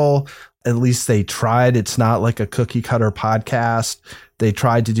successful. At least they tried. It's not like a cookie cutter podcast. They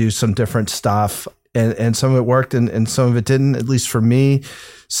tried to do some different stuff, and some of it worked and some of it didn't, at least for me.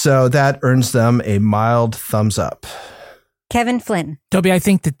 So that earns them a mild thumbs up. Kevin Flynn. Toby, I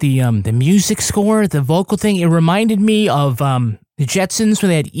think that the music score, the vocal thing, it reminded me of the Jetsons when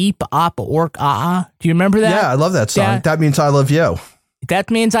they had Eep, Op, Ork, Ah. Do you remember that? Yeah, I love that song. Yeah. That means I love you. That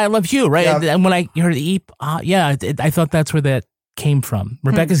means I love you, right? Yeah. And when I heard Eep, I thought that's where that came from.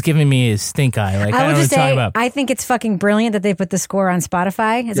 Rebecca's giving me a stink eye. Like, I don't know what you're talking about. I think it's fucking brilliant that they put the score on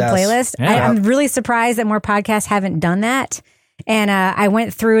Spotify as a playlist. Yeah. I'm really surprised that more podcasts haven't done that. And I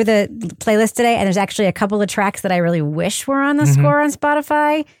went through the playlist today, and there's actually a couple of tracks that I really wish were on the score on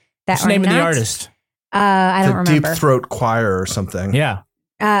Spotify. What's the name of the artist? I don't remember. Deep Throat Choir or something. Yeah.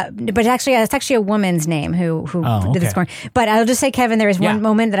 But actually, it's actually a woman's name who did the scoring. But I'll just say, Kevin, there is one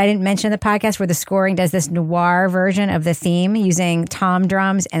moment that I didn't mention in the podcast where the scoring does this noir version of the theme using tom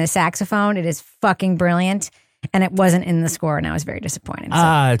drums and a saxophone. It is fucking brilliant. And it wasn't in the score, and I was very disappointed.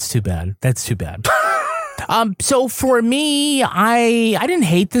 It's too bad. That's too bad. So for me, I didn't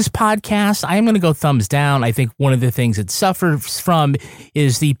hate this podcast. I'm going to go thumbs down. I think one of the things it suffers from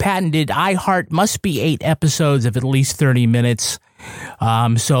is the patented iHeart must be 8 episodes of at least 30 minutes.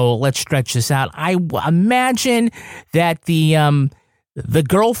 So let's stretch this out. I imagine that the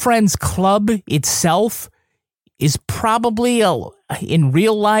Girlfriends Club itself is probably in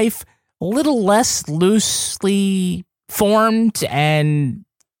real life a little less loosely formed, and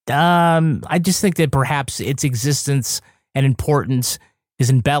I just think that perhaps its existence and importance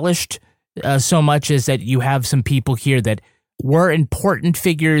is embellished so much as that you have some people here that were important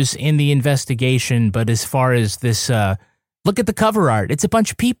figures in the investigation, but as far as this, look at the cover art. It's a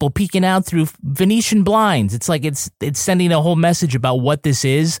bunch of people peeking out through Venetian blinds. It's like it's sending a whole message about what this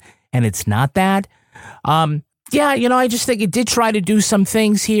is, and it's not that. I just think it did try to do some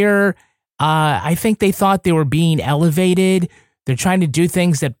things here. I think they thought they were being elevated. They're trying to do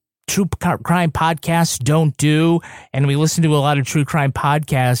things that true crime podcasts don't do. And we listen to a lot of true crime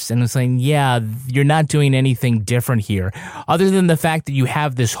podcasts, and it's saying, you're not doing anything different here. Other than the fact that you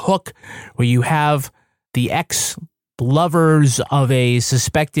have this hook where you have the ex-lovers of a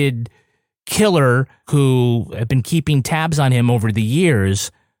suspected killer who have been keeping tabs on him over the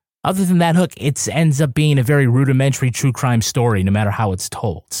years. Other than that hook, it ends up being a very rudimentary true crime story, no matter how it's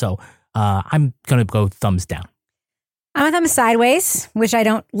told. So I'm going to go thumbs down. I'm with them sideways, which I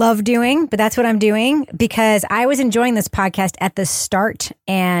don't love doing, but that's what I'm doing because I was enjoying this podcast at the start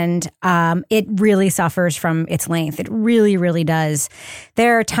and it really suffers from its length. It really, really does.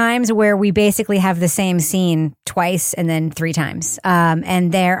 There are times where we basically have the same scene twice and then 3 times.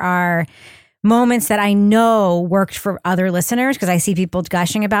 And there are moments that I know worked for other listeners because I see people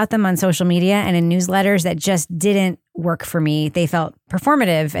gushing about them on social media and in newsletters that just didn't work for me. They felt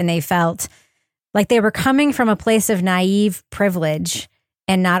performative and they felt like they were coming from a place of naive privilege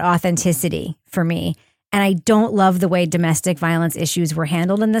and not authenticity for me. And I don't love the way domestic violence issues were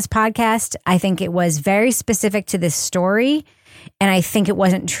handled in this podcast. I think it was very specific to this story. And I think it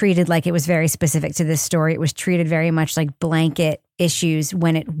wasn't treated like it was very specific to this story. It was treated very much like blanket issues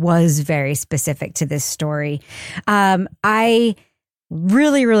when it was very specific to this story. I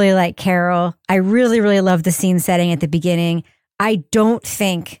really, really like Carol. I really, really love the scene setting at the beginning. I don't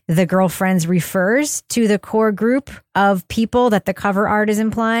think the girlfriends refers to the core group of people that the cover art is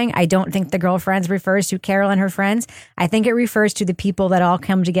implying. I don't think the girlfriends refers to Carol and her friends. I think it refers to the people that all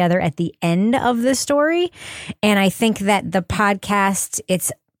come together at the end of the story. And I think that the podcast,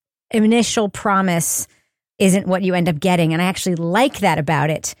 its initial promise isn't what you end up getting. And I actually like that about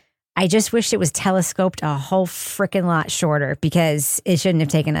it. I just wish it was telescoped a whole freaking lot shorter because it shouldn't have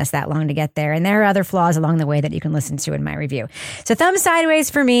taken us that long to get there. And there are other flaws along the way that you can listen to in my review. So thumbs sideways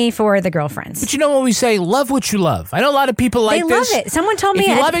for me for the girlfriends. But you know what we say, love what you love. I know a lot of people like this. They love it. Someone told me, if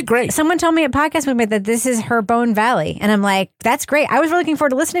you love it, great. Someone told me at Podcast Movement that this is her Bone Valley. And I'm like, that's great. I was really looking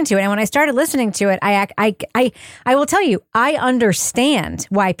forward to listening to it. And when I started listening to it, I will tell you, I understand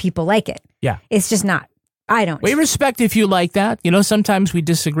why people like it. Yeah. It's just not. I don't. We respect if you like that. You know, sometimes we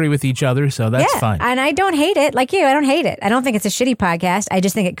disagree with each other, so that's fine. And I don't hate it. Like you, I don't hate it. I don't think it's a shitty podcast. I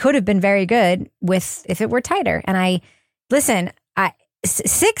just think it could have been very good if it were tighter. And listen,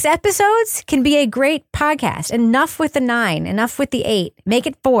 6 episodes can be a great podcast. Enough with the 9, enough with the 8. Make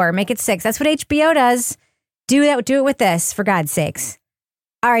it 4, make it 6. That's what HBO does. Do it with this, for God's sakes.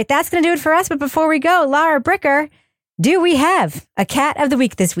 All right, that's going to do it for us. But before we go, Laura Bricker, do we have a cat of the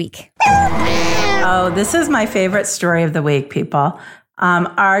week this week? Oh, this is my favorite story of the week, people.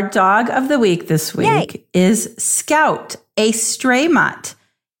 Our dog of the week this week is Scout, a stray mutt.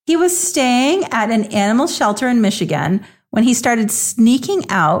 He was staying at an animal shelter in Michigan when he started sneaking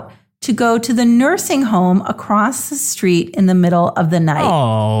out to go to the nursing home across the street in the middle of the night.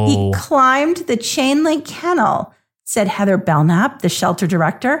 Oh. He climbed the chain link kennel, said Heather Belknap, the shelter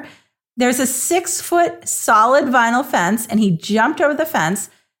director. There's a 6-foot solid vinyl fence, and he jumped over the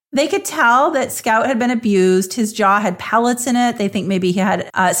fence. They could tell that Scout had been abused. His jaw had pellets in it. They think maybe he had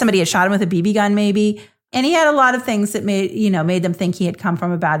somebody had shot him with a BB gun, maybe. And he had a lot of things that made them think he had come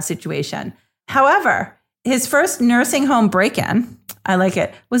from a bad situation. However, his first nursing home break-in, I like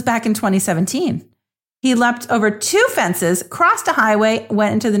it, was back in 2017. He leapt over 2 fences, crossed a highway,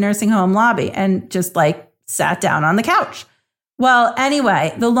 went into the nursing home lobby, and just sat down on the couch. Well,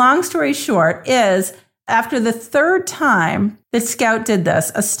 anyway, the long story short is, after the 3rd time that Scout did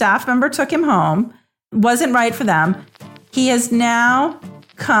this, a staff member took him home. Wasn't right for them. He has now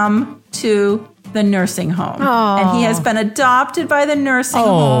come to the nursing home. Aww. And he has been adopted by the nursing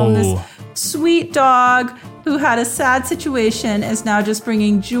home. This sweet dog who had a sad situation is now just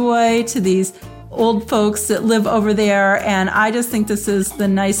bringing joy to these old folks that live over there. And I just think this is the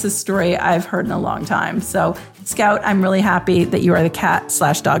nicest story I've heard in a long time. So, Scout, I'm really happy that you are the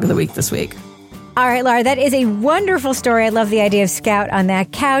cat/dog of the week this week. All right, Laura, that is a wonderful story. I love the idea of Scout on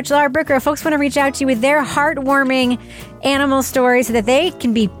that couch. Laura Bricker, if folks want to reach out to you with their heartwarming animal stories so that they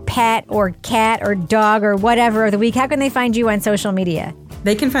can be pet or cat or dog or whatever of the week, how can they find you on social media?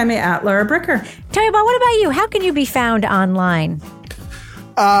 They can find me at Laura Bricker. Tell me about, what about you? How can you be found online?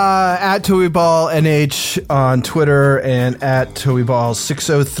 At ToeyBall NH on Twitter and at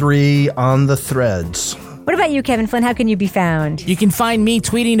ToeyBall603 on the threads. What about you, Kevin Flynn? How can you be found? You can find me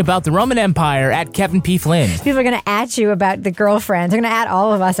tweeting about the Roman Empire at Kevin P. Flynn. People are going to at you about the girlfriends. They're going to at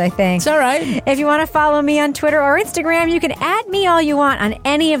all of us, I think. It's all right. If you want to follow me on Twitter or Instagram, you can at me all you want on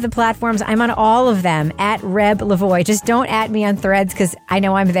any of the platforms. I'm on all of them, at Reb Lavoie. Just don't at me on Threads because I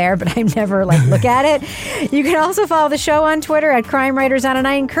know I'm there, but I never look at it. You can also follow the show on Twitter at Crime Writers On, and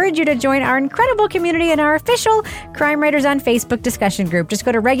I encourage you to join our incredible community in our official Crime Writers On Facebook discussion group. Just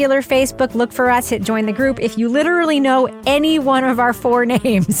go to regular Facebook, look for us, hit join the group. If you literally know any one of our 4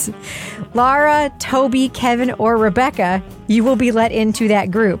 names, Laura, Toby, Kevin, or Rebecca, you will be let into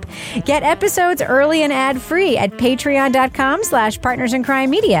that group. Get episodes early and ad-free at patreon.com/Partners in Crime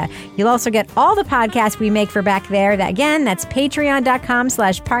Media. You'll also get all the podcasts we make for back there. That's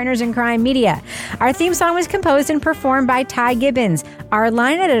patreon.com/Partners in Crime Media. Our theme song was composed and performed by Ty Gibbons. Our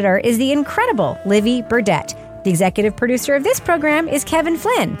line editor is the incredible Livy Burdett. The executive producer of this program is Kevin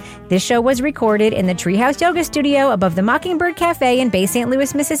Flynn. This show was recorded in the Treehouse Yoga Studio above the Mockingbird Cafe in Bay St.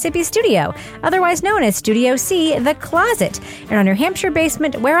 Louis, Mississippi studio, otherwise known as Studio C, The Closet, in our New Hampshire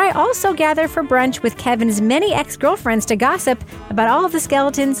basement, where I also gather for brunch with Kevin's many ex-girlfriends to gossip about all of the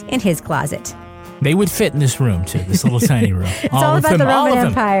skeletons in his closet. They would fit in this room, too, this little tiny room. It's all about the Roman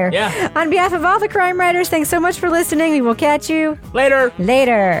Empire. Yeah. On behalf of all the crime writers, thanks so much for listening. We will catch you later.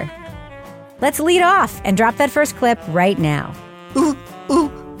 Let's lead off and drop that first clip right now. Ooh,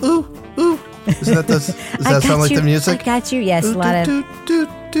 ooh, ooh, ooh. Does that sound like the music? I got you. Yes, a lot of.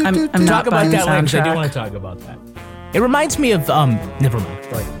 I'm talk not about buying that later. I do soundtrack. want to talk about that. It reminds me of never mind.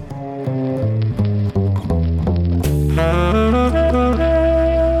 Go ahead.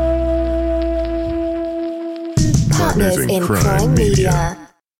 Partners in Crime Media.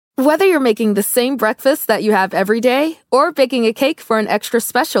 Whether you're making the same breakfast that you have every day or baking a cake for an extra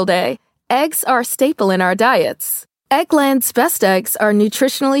special day, eggs are a staple in our diets. Eggland's Best Eggs are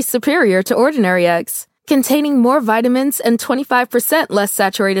nutritionally superior to ordinary eggs, containing more vitamins and 25% less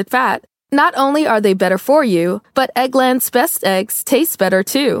saturated fat. Not only are they better for you, but Eggland's Best Eggs taste better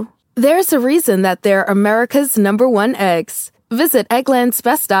too. There's a reason that they're America's #1 eggs. Visit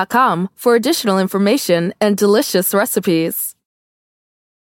egglandsbest.com for additional information and delicious recipes.